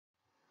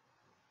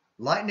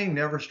Lightning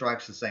never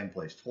strikes the same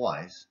place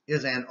twice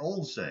is an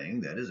old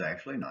saying that is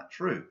actually not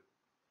true.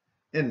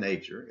 In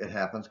nature, it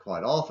happens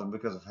quite often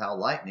because of how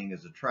lightning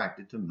is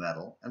attracted to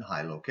metal and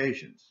high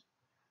locations.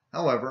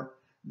 However,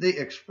 the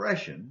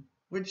expression,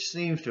 which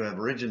seems to have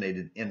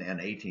originated in an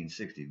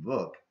 1860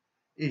 book,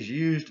 is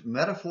used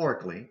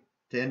metaphorically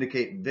to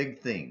indicate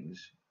big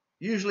things,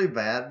 usually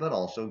bad but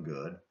also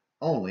good,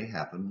 only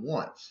happen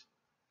once.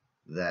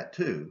 That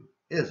too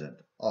isn't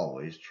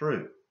always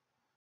true.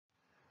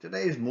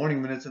 Today's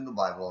Morning Minutes in the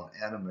Bible on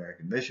An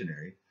American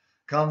Missionary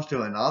comes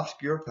to an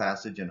obscure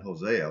passage in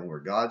Hosea where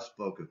God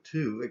spoke of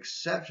two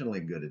exceptionally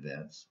good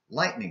events,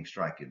 lightning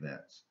strike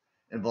events,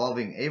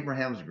 involving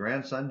Abraham's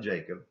grandson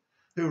Jacob,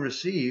 who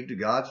received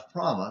God's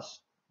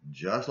promise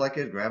just like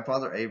his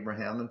grandfather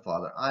Abraham and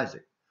father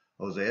Isaac.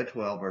 Hosea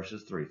 12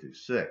 verses 3 through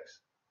 6.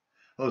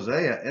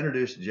 Hosea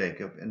introduced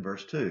Jacob in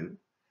verse 2,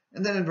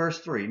 and then in verse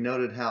 3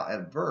 noted how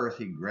at birth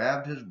he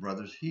grabbed his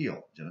brother's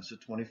heel, Genesis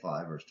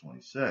 25 verse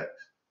 26.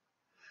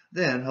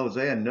 Then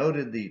Hosea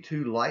noted the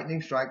two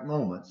lightning strike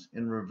moments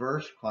in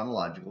reverse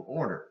chronological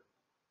order.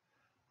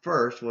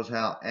 First was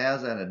how,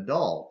 as an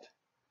adult,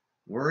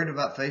 worried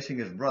about facing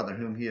his brother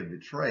whom he had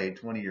betrayed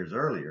 20 years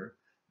earlier,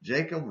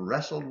 Jacob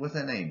wrestled with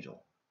an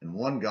angel and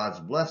won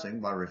God's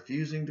blessing by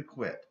refusing to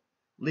quit,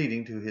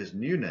 leading to his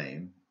new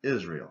name,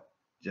 Israel.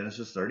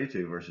 Genesis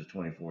 32 verses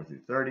 24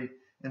 through 30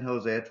 and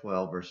Hosea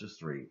 12 verses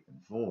 3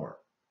 and 4.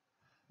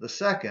 The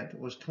second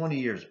was 20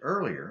 years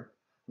earlier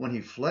when he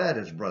fled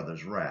his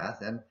brother's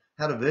wrath and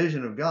had a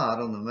vision of God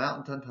on the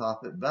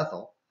mountaintop at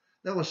Bethel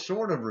that was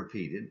sort of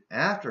repeated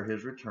after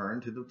his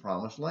return to the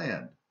promised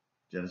land.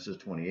 Genesis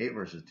 28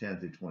 verses 10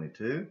 through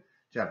 22,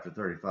 chapter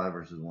 35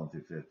 verses 1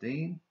 through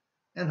 15,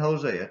 and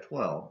Hosea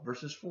 12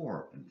 verses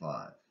 4 and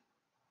 5.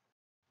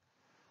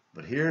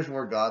 But here's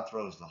where God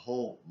throws the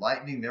whole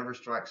lightning never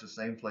strikes the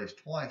same place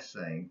twice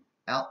saying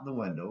out the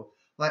window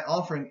by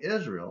offering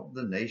Israel,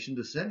 the nation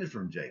descended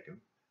from Jacob,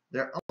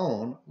 their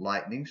own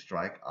lightning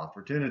strike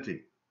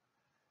opportunity.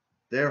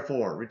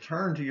 Therefore,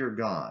 return to your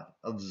God,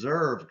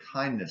 observe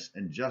kindness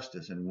and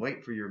justice, and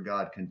wait for your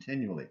God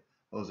continually.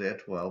 Hosea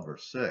 12,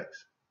 verse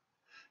 6.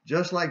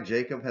 Just like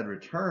Jacob had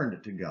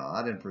returned to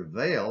God and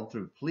prevailed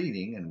through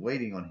pleading and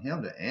waiting on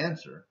him to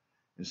answer,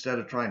 instead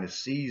of trying to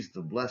seize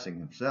the blessing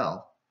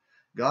himself,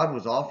 God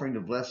was offering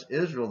to bless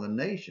Israel, the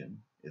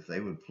nation, if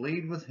they would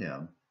plead with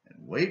him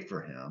and wait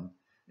for him,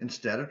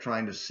 instead of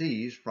trying to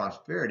seize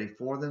prosperity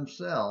for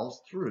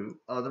themselves through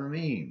other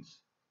means.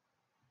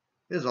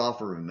 His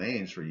offer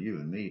remains for you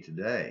and me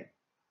today.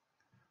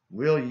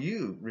 Will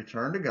you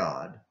return to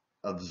God,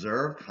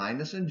 observe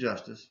kindness and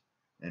justice,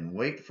 and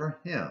wait for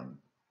him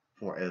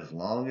for as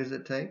long as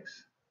it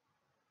takes?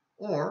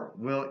 Or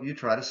will you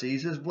try to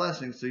seize his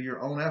blessings through your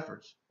own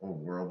efforts or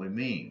worldly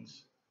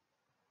means?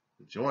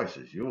 The choice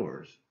is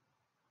yours.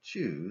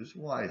 Choose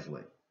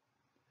wisely.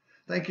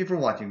 Thank you for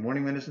watching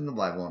Morning Minutes in the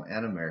Bible on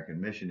An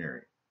American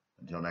Missionary.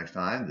 Until next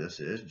time,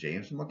 this is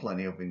James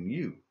McClenny hoping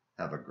you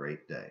have a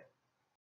great day.